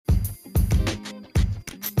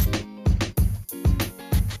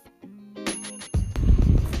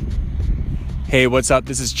Hey, what's up?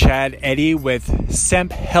 This is Chad Eddy with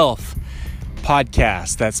SEMP Health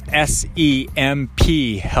Podcast. That's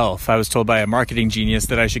SEMP Health. I was told by a marketing genius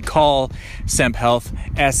that I should call SEMP Health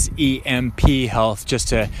SEMP Health just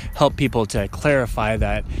to help people to clarify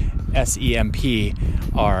that SEMP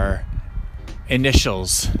are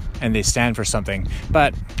initials and they stand for something,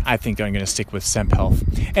 but I think I'm going to stick with SEMP Health.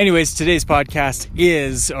 Anyways, today's podcast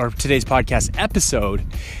episode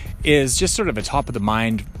is just sort of a top of the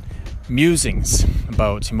mind musings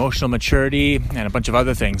about emotional maturity and a bunch of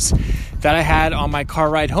other things that I had on my car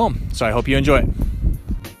ride home. So I hope you enjoy it.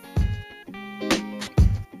 I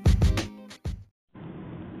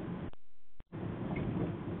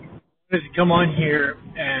wanted to come on here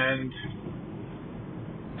and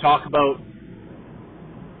talk about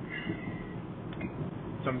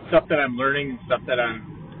some stuff that I'm learning, stuff that I'm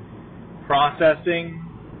processing,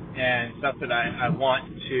 and stuff that I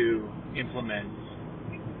want to implement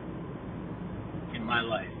in my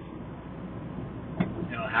life.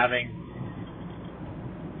 You know, having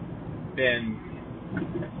been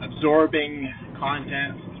absorbing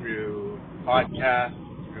content through podcasts,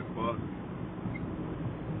 through books,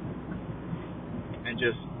 and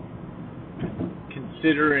just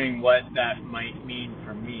considering what that might mean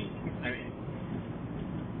for me. I mean,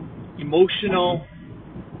 emotional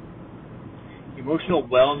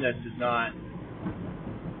wellness is not,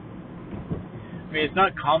 it's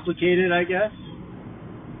not complicated, I guess,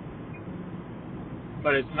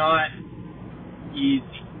 but it's not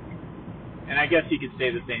easy. And I guess you could say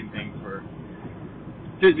the same thing for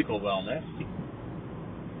physical wellness,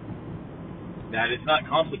 that it's not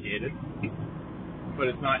complicated, but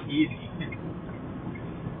it's not easy.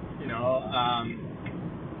 You know,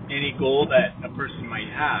 any goal that a person might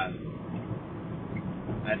have,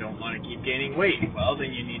 I don't want to keep gaining weight. Well,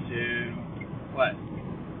 then you need to,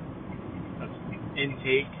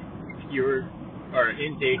 intake fewer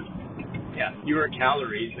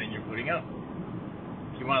calories than you're putting out.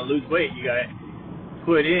 If you want to lose weight, you got to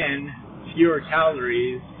put in fewer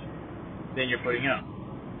calories than you're putting out.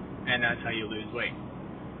 And that's how you lose weight.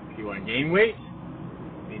 If you want to gain weight,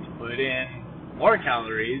 you need to put in more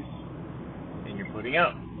calories than you're putting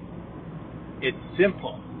out. It's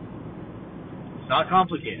simple. It's not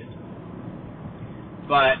complicated.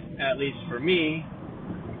 But at least for me,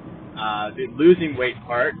 the losing weight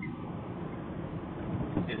part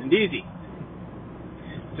isn't easy.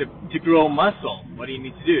 To grow muscle, what do you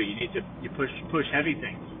need to do? You need to push heavy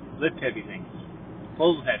things, lift heavy things,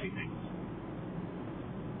 pull heavy things,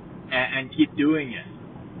 and keep doing it,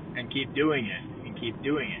 and keep doing it, and keep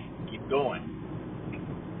doing it, and keep going.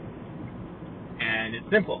 And it's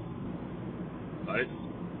simple, but it's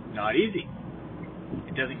not easy.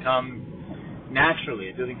 It doesn't come naturally.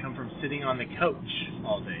 It doesn't come from sitting on the couch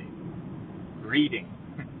all day, reading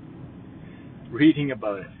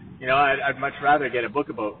about it. You know, I'd much rather get a book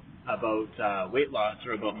about weight loss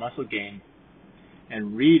or about muscle gain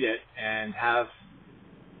and read it and have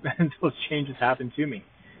those changes happen to me.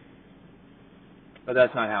 But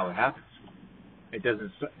that's not how it happens. It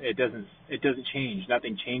doesn't change.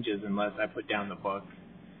 Nothing changes unless I put down the book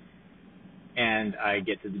and I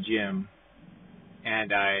get to the gym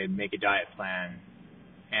and I make a diet plan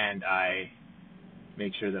and I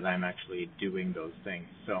make sure that I'm actually doing those things.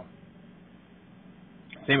 So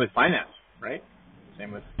same with finance, right?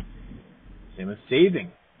 Same with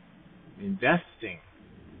saving, investing,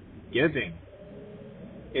 giving.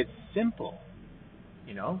 It's simple.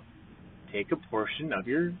 You know, take a portion of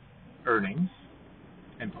your earnings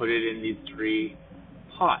and put it in these three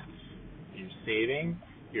pots. You're saving,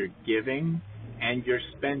 you're giving, and you're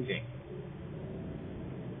spending.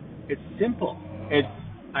 It's simple.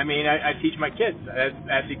 I teach my kids.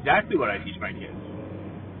 That's exactly what I teach my kids.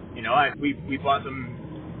 You know, we bought them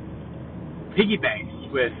piggy banks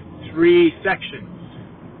with 3 sections: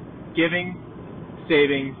 giving,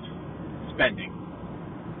 savings, spending.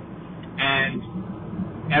 And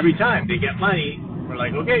every time they get money, we're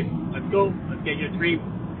like, okay, let's go. Let's get your three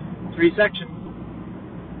sections.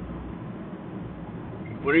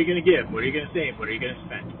 What are you going to give? What are you going to save? What are you going to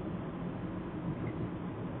spend?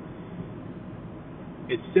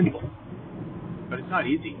 It's simple, but it's not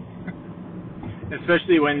easy.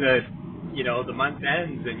 Especially when the month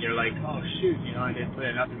ends and you're like, oh shoot, I didn't put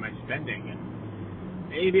enough in my spending, and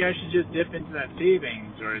maybe I should just dip into that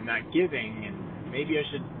savings or in that giving, and maybe I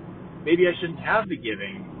shouldn't have the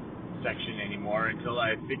giving section anymore until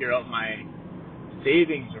I figure out my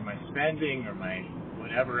savings or my spending or my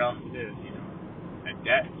whatever else it is, my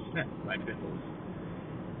debts, my bills.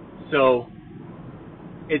 So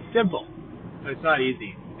it's simple, but it's not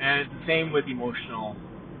easy. And it's the same with emotional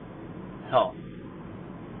health.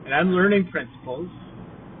 and I'm learning principles.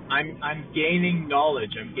 I'm gaining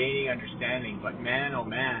knowledge. I'm gaining understanding. But man, oh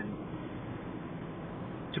man,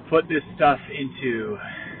 to put this stuff into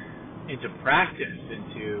practice,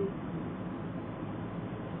 into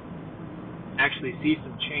actually see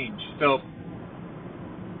some change. So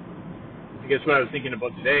I guess what I was thinking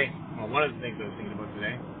about today, well, one of the things I was thinking about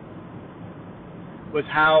today was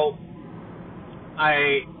how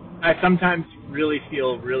I sometimes really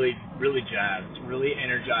feel really jazzed, really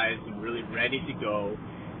energized, and really ready to go.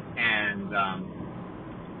 And I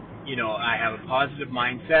have a positive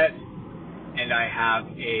mindset, and I have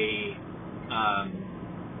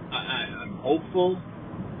I'm hopeful,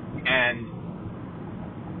 and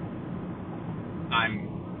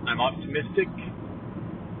I'm optimistic.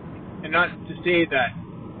 And not to say that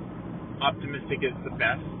optimistic is the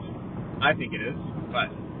best. I think it is,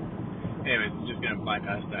 but anyways, I'm just going to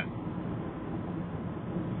bypass that.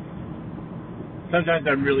 Sometimes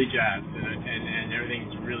I'm really jazzed, and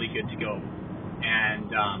everything's really good to go.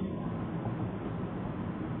 And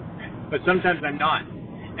but sometimes I'm not.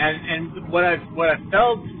 And what I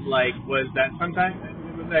felt like was that sometimes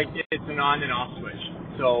like it's an on and off switch.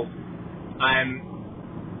 So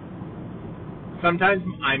sometimes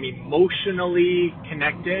I'm emotionally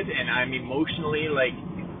connected, and I'm emotionally like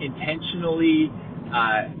intentionally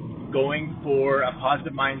going for a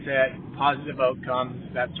positive mindset, positive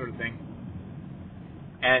outcomes, that sort of thing.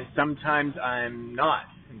 And sometimes I'm not,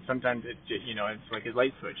 and sometimes it's like a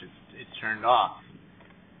light switch. It's turned off,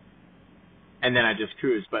 and then I just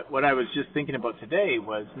cruise. But what I was just thinking about today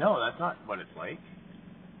was, no, that's not what it's like.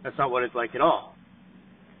 That's not what it's like at all.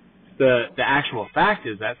 The actual fact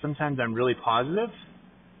is that sometimes I'm really positive,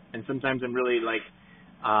 and sometimes I'm really like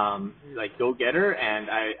go-getter,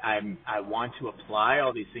 and I want to apply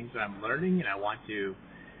all these things that I'm learning, and I want to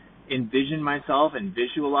envision myself and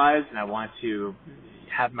visualize, and I want to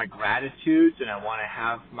have my gratitudes, and I want to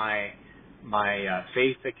have my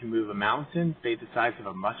faith that can move a mountain, faith the size of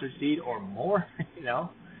a mustard seed or more,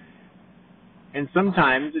 And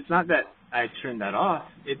sometimes it's not that I turn that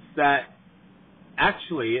off, it's that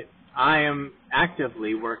actually I am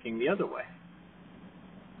actively working the other way.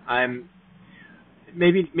 I'm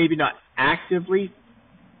maybe not actively,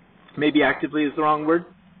 maybe actively is the wrong word,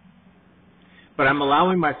 but I'm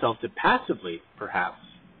allowing myself to passively, perhaps,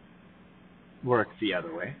 work the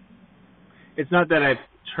other way. It's not that I've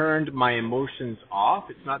turned my emotions off.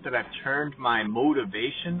 It's not that I've turned my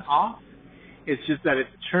motivation off. It's just that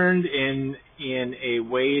it's turned in a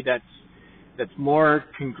way that's more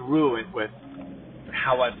congruent with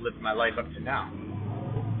how I've lived my life up to now.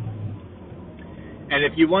 And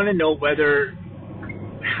if you want to know whether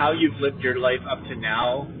how you've lived your life up to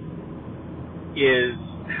now is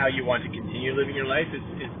how you want to continue living your life, is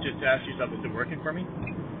just to ask yourself, is it working for me?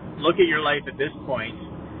 Look at your life at this point.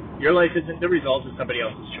 Your life isn't the result of somebody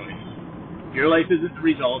else's choice. Your life isn't the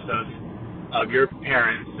result of your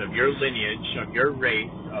parents, of your lineage, of your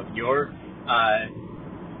race, of your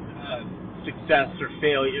success or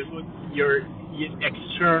failure, your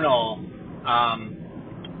external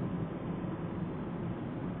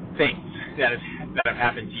things that have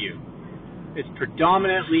happened to you. It's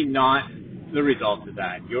predominantly not the result of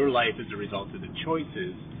that. Your life is the result of the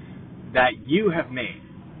choices that you have made,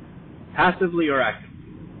 passively or actively.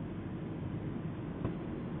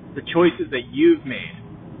 The choices that you've made,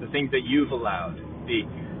 the things that you've allowed, the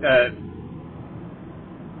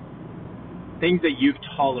things that you've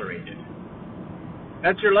tolerated.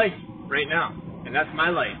 That's your life right now, and that's my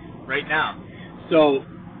life right now. So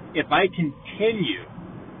if I continue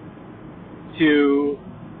to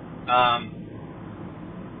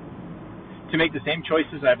make the same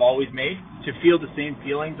choices I've always made, to feel the same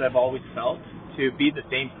feelings I've always felt, to be the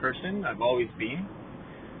same person I've always been,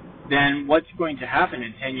 then what's going to happen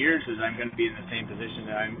in 10 years is I'm going to be in the same position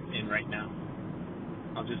that I'm in right now.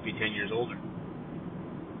 I'll just be 10 years older.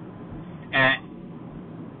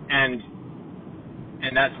 And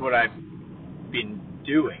that's what I've been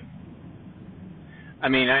doing. I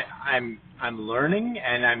mean, I'm learning,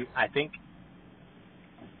 and I think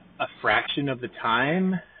a fraction of the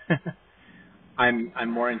time I'm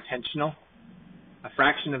more intentional. A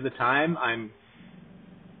fraction of the time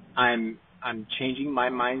I'm changing my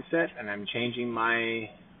mindset and I'm changing my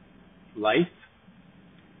life.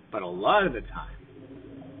 But a lot of the time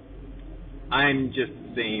I'm just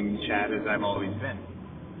the same Chad as I've always been.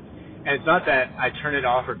 And it's not that I turn it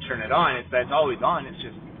off or turn it on, it's that it's always on, it's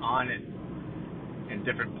just on in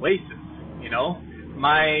different places,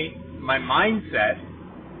 My mindset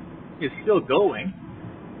is still going.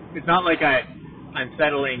 It's not like I'm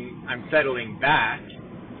settling back.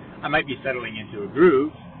 I might be settling into a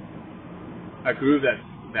groove that's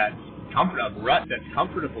that's a rut that's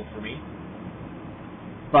comfortable for me.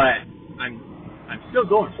 But I'm still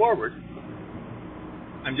going forward.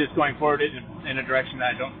 I'm just going forward in a direction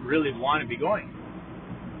that I don't really want to be going.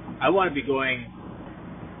 I want to be going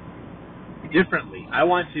differently. I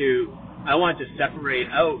want to separate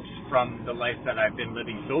out from the life that I've been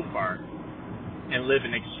living so far and live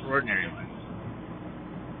an extraordinary life.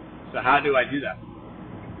 So how do I do that?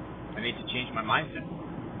 I need to change my mindset,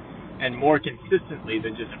 and more consistently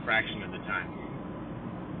than just a fraction of the time.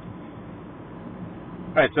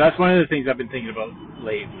 Alright, so that's one of the things I've been thinking about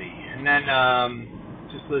lately. And then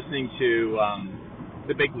just listening to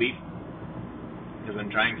The Big Leap, because I'm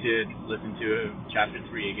trying to listen to chapter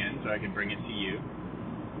 3 again so I can bring it to you.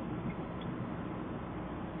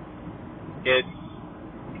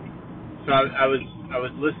 So I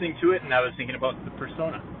was listening to it, and I was thinking about the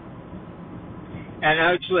persona. And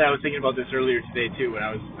actually, I was thinking about this earlier today too, when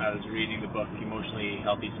I was reading the book Emotionally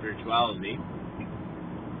Healthy Spirituality.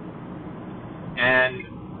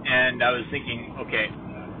 And I was thinking, okay,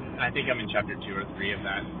 I think I'm in chapter 2 or 3 of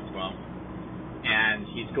that as well. And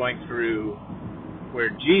he's going through where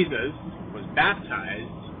Jesus was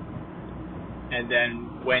baptized and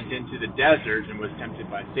then went into the desert and was tempted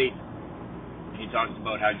by Satan. He talks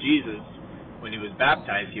about how Jesus, when he was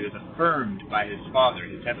baptized, he was affirmed by his Father,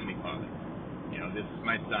 his heavenly Father. You know, this is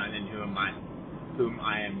my Son in whom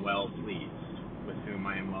I am well pleased, with whom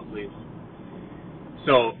I am well pleased.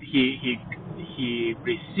 So he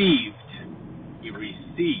received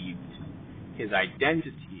his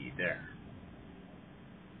identity there.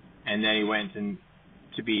 And then he went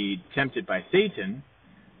to be tempted by Satan,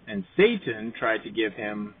 and Satan tried to give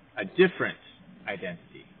him a different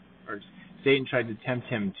identity. Or Satan tried to tempt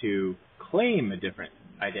him to claim a different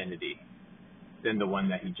identity than the one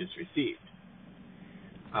that he just received.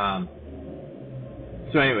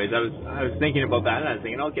 So anyways, I was thinking about that, and I was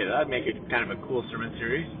thinking, okay, that'd make it kind of a cool sermon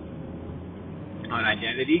series on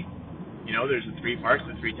identity. You know, there's the 3 parts,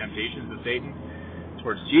 the 3 temptations of Satan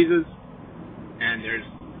towards Jesus, and there's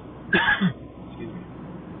excuse me.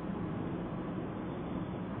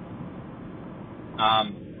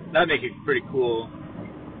 That'd make it pretty cool,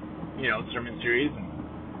 you know, sermon series.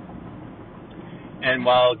 And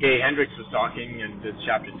while Gay Hendricks was talking in this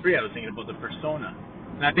chapter 3, I was thinking about the persona.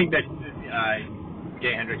 And I think that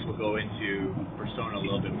Gay Hendricks will go into persona a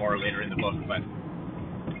little bit more later in the book, but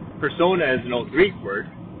persona is an old Greek word,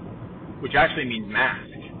 which actually means mask.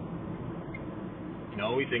 You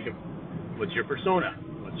know, we think of, what's your persona?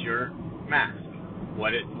 What's your mask?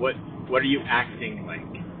 What are you acting like?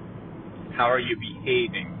 How are you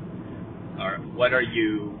behaving? Or what are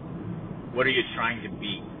you trying to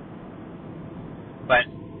be? But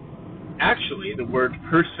actually, the word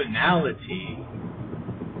personality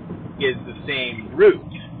is the same root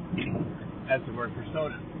as the word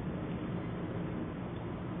persona.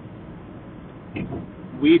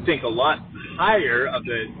 We think a lot higher of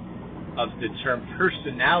the term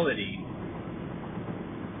personality,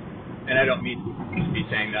 and I don't mean to be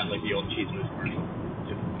saying that like the old cheese whiz commercial.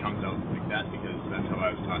 It just comes out like that because that's how I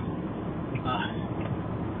was taught.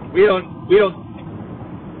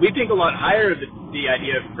 We think a lot higher of the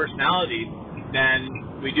idea of personality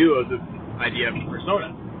than we do of the idea of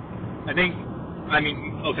persona.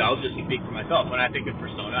 I'll just speak for myself. When I think of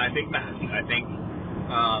persona, I think mask. I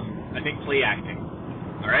think play acting.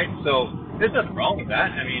 All right, so there's nothing wrong with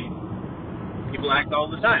that. I mean, people act all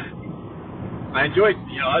the time. I enjoyed,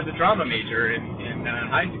 I was a drama major in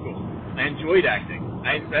high school. I enjoyed acting.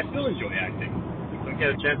 I still enjoy acting. Don't get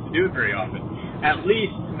a chance to do it very often. At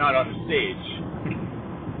least not on the stage.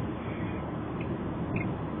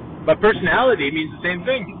 But personality means the same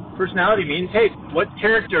thing. Personality means, hey, what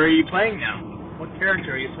character are you playing now? What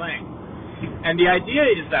character are you playing? And the idea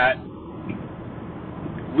is that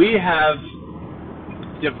we have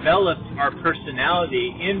developed our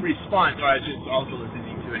personality in response. I was just also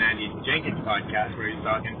listening to an Andy Jenkins podcast where he's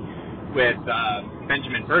talking with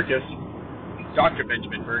Benjamin Burkus, Dr.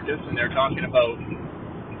 Benjamin Burkus, and they're talking about,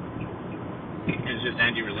 it's just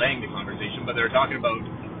Andy relaying the conversation, but they're talking about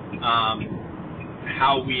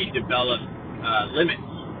how we develop limits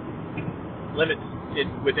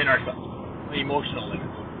within ourselves, emotional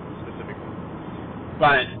limits specifically.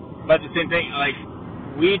 But the same thing, like,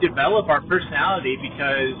 we develop our personality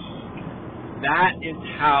because that is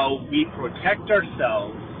how we protect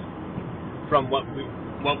ourselves from what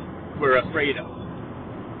we're afraid of,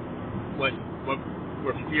 what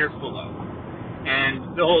we're fearful of.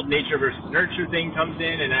 And the whole nature versus nurture thing comes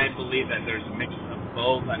in, and I believe that there's a mix of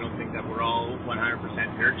both. I don't think that we're all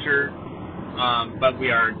 100% nurture, but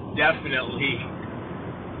we are definitely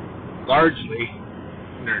largely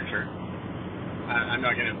nurture. I'm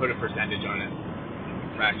not going to put a percentage on it,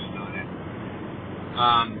 fraction on it.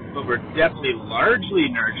 But we're definitely largely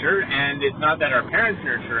nurtured, and it's not that our parents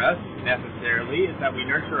nurture us necessarily, it's that we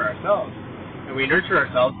nurture ourselves. And we nurture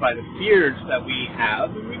ourselves by the fears that we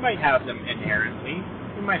have, and we might have them inherently.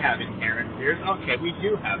 We might have inherent fears. Okay, we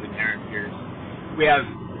do have inherent fears. We have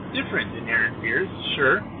different inherent fears,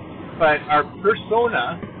 sure, but our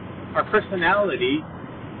persona, our personality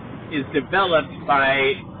is developed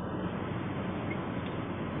by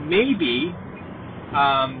maybe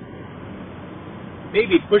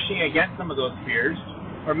pushing against some of those fears,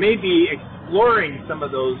 or maybe exploring some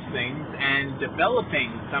of those things and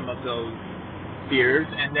developing some of those fears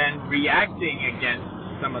and then reacting against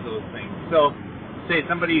some of those things. So, say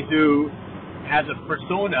somebody who has a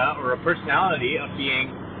persona or a personality of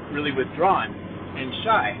being really withdrawn and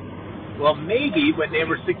shy. Well, maybe when they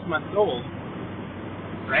were 6 months old,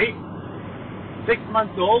 right? 6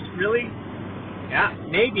 months old, really? Yeah,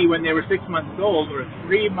 maybe when they were 6 months old or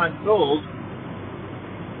 3 months old,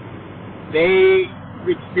 they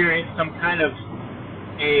experienced some kind of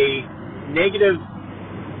a negative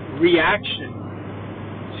reaction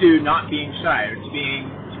to not being shy, or to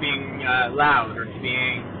being loud, or to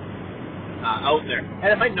being out there. And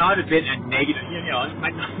it might not have been a negative, it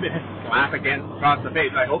might not have been a slap across the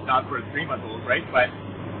face. I hope not for a 3-month-old, right? But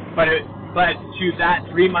to that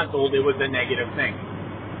 3-month-old, it was a negative thing.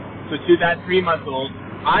 So to that 3-month-old,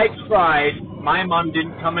 I tried. My mom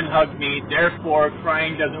didn't come and hug me. Therefore,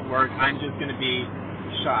 crying doesn't work. I'm just going to be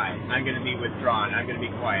shy. I'm going to be withdrawn. I'm going to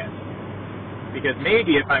be quiet. Because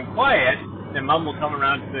maybe if I'm quiet, then mom will come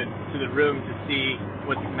around to the room to see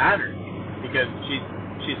what's the matter, because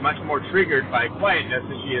she's much more triggered by quietness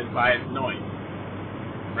than she is by noise,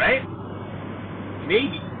 right?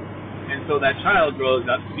 Maybe. And so that child grows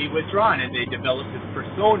up to be withdrawn, and they develop this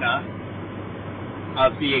persona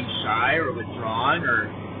of being shy or withdrawn,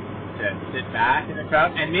 or to sit back in the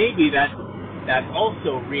crowd. And maybe that's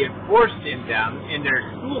also reinforced in them in their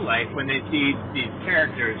school life when they see these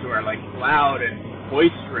characters who are like loud and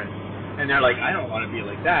boisterous. And they're like, I don't want to be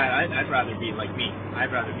like that. I'd rather be like me.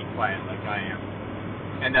 I'd rather be quiet like I am.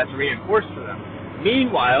 And that's reinforced for them.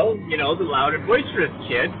 Meanwhile, the loud and boisterous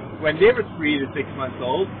kid, when they were 3 to 6 months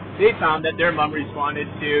old, they found that their mom responded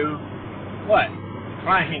to what?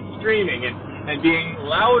 Crying, screaming, and being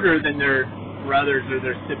louder than their brothers or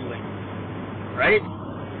their siblings. Right?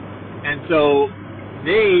 And so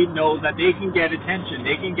they know that they can get attention.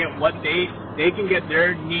 They can get they can get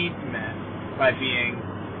their needs met by being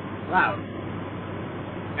loud.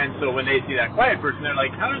 And so when they see that quiet person, they're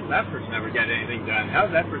like, how does that person ever get anything done? How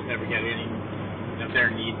does that person ever get any of their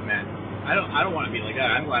needs met? I don't want to be like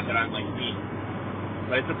that. I'm glad that I'm like me.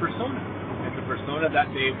 But it's a persona. It's a persona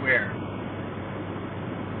that they wear.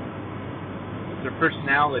 Their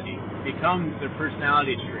personality becomes their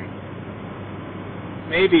personality trait.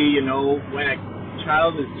 Maybe, when a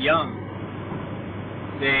child is young,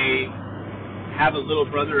 they have a little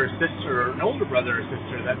brother or sister, or an older brother or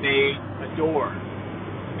sister that they adore.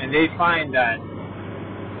 And they find that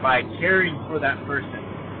by caring for that person,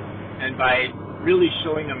 and by really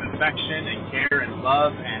showing them affection and care and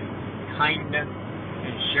love and kindness,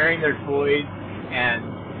 and sharing their toys and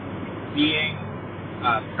being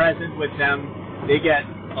present with them, they get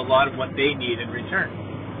a lot of what they need in return.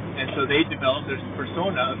 And so they develop this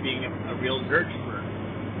persona of being a real nurturer.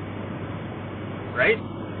 Right?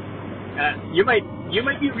 You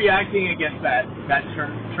might be reacting against that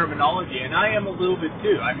terminology, and I am a little bit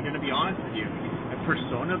too. I'm going to be honest with you. A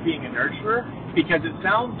persona being a nurturer, because it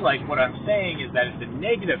sounds like what I'm saying is that it's a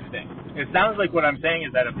negative thing. It sounds like what I'm saying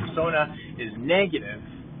is that a persona is negative,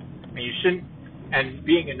 and you shouldn't. And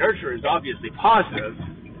being a nurturer is obviously positive,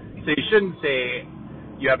 so you shouldn't say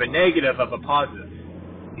you have a negative of a positive.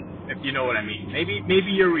 If you know what I mean.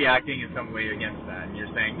 Maybe you're reacting in some way against that, and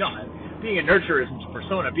you're saying, no, being a nurturer isn't a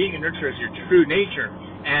persona. Being a nurturer is your true nature,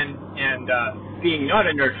 and being not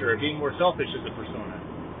a nurturer, being more selfish, is a persona.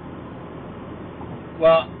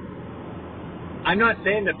 Well, I'm not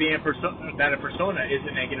saying that being a persona is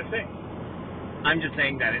a negative thing. I'm just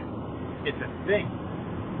saying that it's a thing,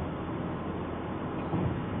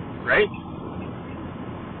 right?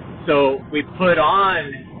 So we put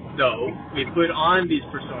on these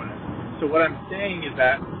personas. So what I'm saying is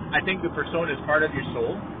that I think the persona is part of your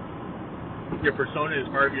soul. Your persona is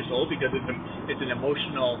part of your soul because it's an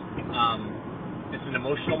emotional mask. It's an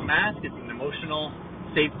emotional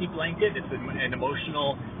safety blanket. It's an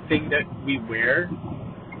emotional thing that we wear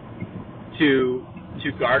to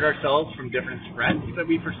guard ourselves from different threats that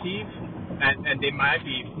we perceive, and they might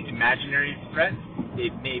be imaginary threats.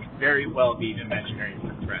 They may very well be imaginary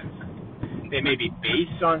threats. They may be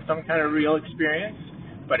based on some kind of real experience,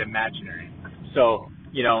 but imaginary. So,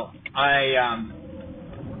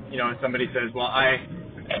 somebody says, well,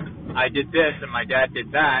 I did this and my dad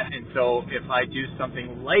did that, and so if I do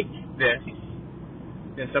something like this,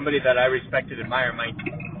 then somebody that I respect and admire might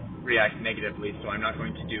react negatively, so I'm not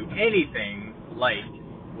going to do anything like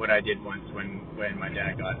what I did once when my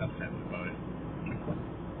dad got upset about it.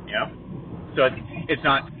 So it's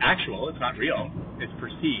not actual, it's not real, it's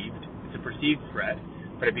perceived, it's a perceived threat,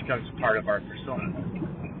 but it becomes part of our persona,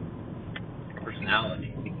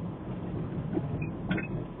 personality.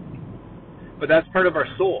 But that's part of our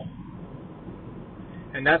soul.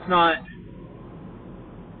 And that's not,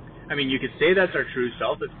 you could say that's our true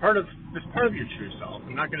self. It's part of your true self.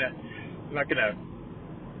 I'm not gonna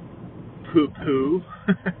poo-poo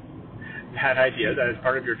that idea that it's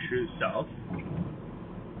part of your true self.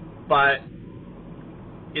 But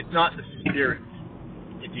it's not the spirit,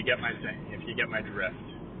 if you get my drift.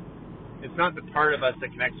 It's not the part of us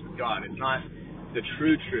that connects with God. It's not the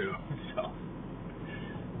true self.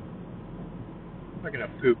 I'm not going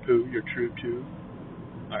to poo-poo your true.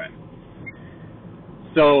 All right.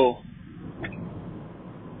 So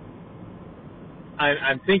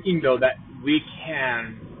I'm thinking, though, that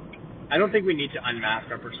I don't think we need to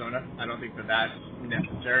unmask our persona. I don't think that that's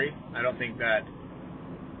necessary. I don't think that,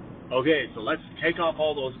 okay, so let's take off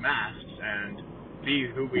all those masks and be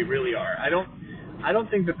who we really are. I don't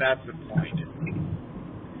think that that's the point.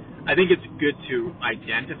 I think it's good to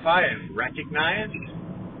identify and recognize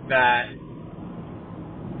that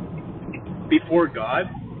before God,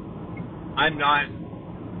 I'm not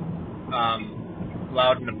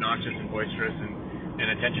loud and obnoxious and boisterous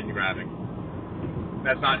and attention-grabbing.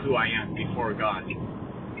 That's not who I am before God.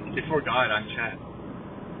 Before God, I'm Chad.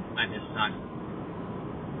 I'm his son.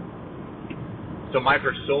 So my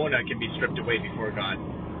persona can be stripped away before God.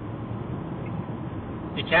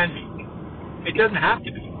 It can be. It doesn't have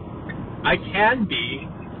to be. I can be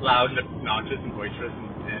loud and obnoxious and boisterous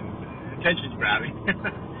and attention-grabbing.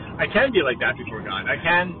 I can be like that before God. I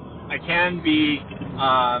can be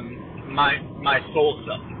my soul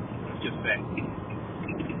self, let's just say.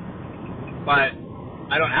 But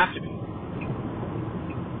I don't have to be.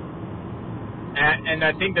 And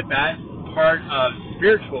I think that that's part of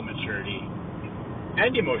spiritual maturity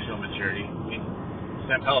and emotional maturity.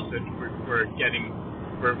 Sam Pell said we're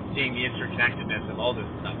seeing the interconnectedness of all this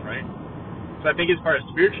stuff, right? So I think it's part of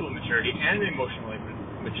spiritual maturity and emotional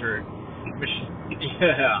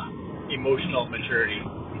maturity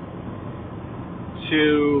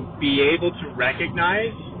to be able to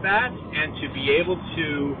recognize that and to be able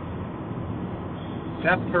to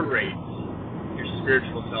separate your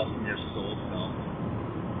spiritual self from your soul self.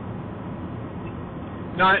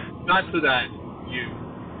 Not so that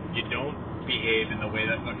you don't behave in the way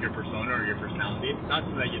that of your persona or your personality. Not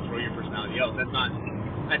so that you throw your personality out. That's not.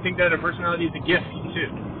 I think that a personality is a gift too.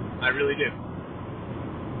 I really do.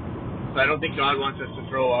 But I don't think God wants us to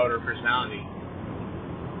throw out our personality.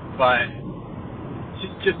 But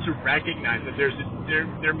just to recognize that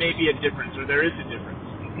there may be a difference, or there is a difference.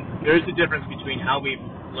 There is a difference between how we've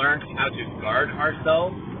learned how to guard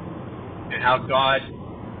ourselves and how God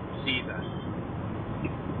sees us.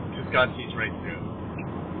 Because God sees right through.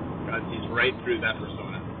 God sees right through that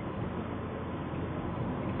persona.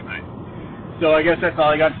 Alright. So I guess that's all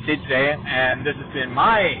I got to say today, and this has been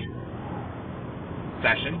my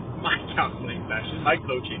session, my counseling session, my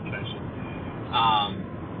coaching session.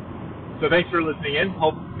 So thanks for listening in.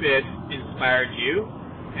 Hope it inspired you,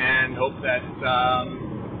 and hope that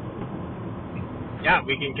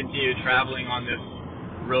we can continue traveling on this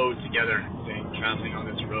road together. Traveling on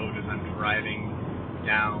this road as I'm driving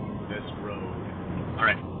down this road. All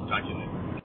right, talk to you later.